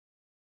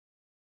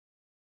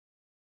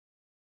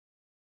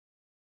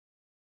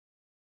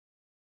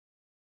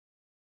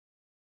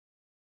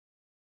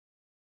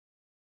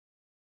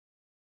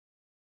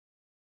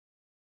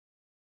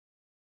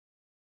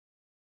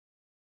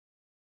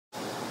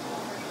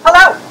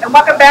and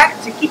welcome back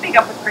to Keeping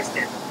Up with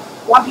Kristin.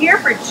 Well, I'm here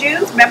for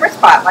June's Member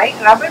Spotlight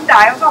in Auburn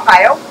Niles,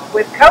 Ohio,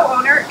 with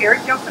co-owner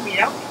Eric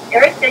Gelsomino.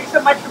 Eric, thanks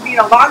so much for being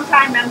a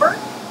long-time member.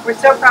 We're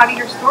so proud of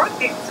your store.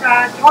 Thanks,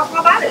 tell us all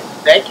about it.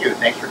 Thank you.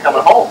 Thanks for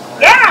coming home.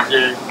 Yeah,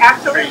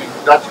 absolutely.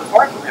 Not too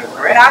far from here,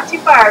 correct? Not too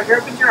far.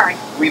 You're up and dry.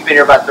 We've been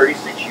here about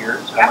 36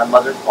 years. Yep. My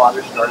mother's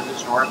father started the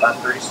store about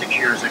 36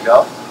 years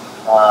ago.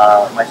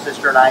 My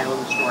sister and I own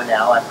the store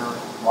now after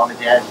Mom and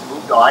Dad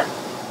moved on.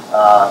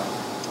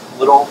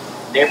 Little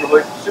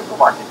neighborhood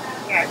supermarket.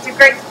 Yeah, it's a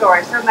great store.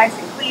 It's so nice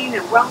and clean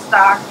and well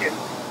stocked, and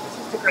it's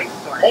just a great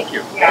store. Thank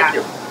you. Yeah.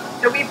 Thank you.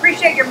 So we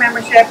appreciate your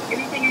membership.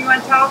 Anything you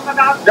want to tell them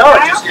about? No,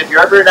 just if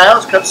you're ever in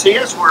Niles, come see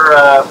us. We're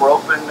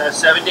open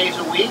 7 days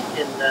a week,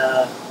 and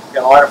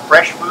got a lot of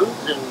fresh foods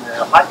and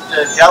hot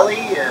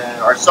deli.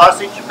 Our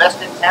sausage,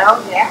 best in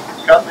town. Yeah.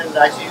 Come and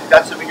I see you've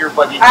got some in your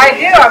buggy. I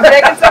do. I'm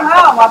taking some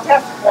home. I'll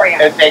test it for you.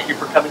 And thank you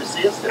for coming to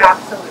see us today.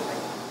 Absolutely.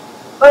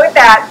 But with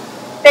that,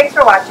 thanks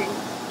for watching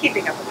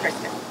Keeping Up with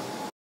Kristin.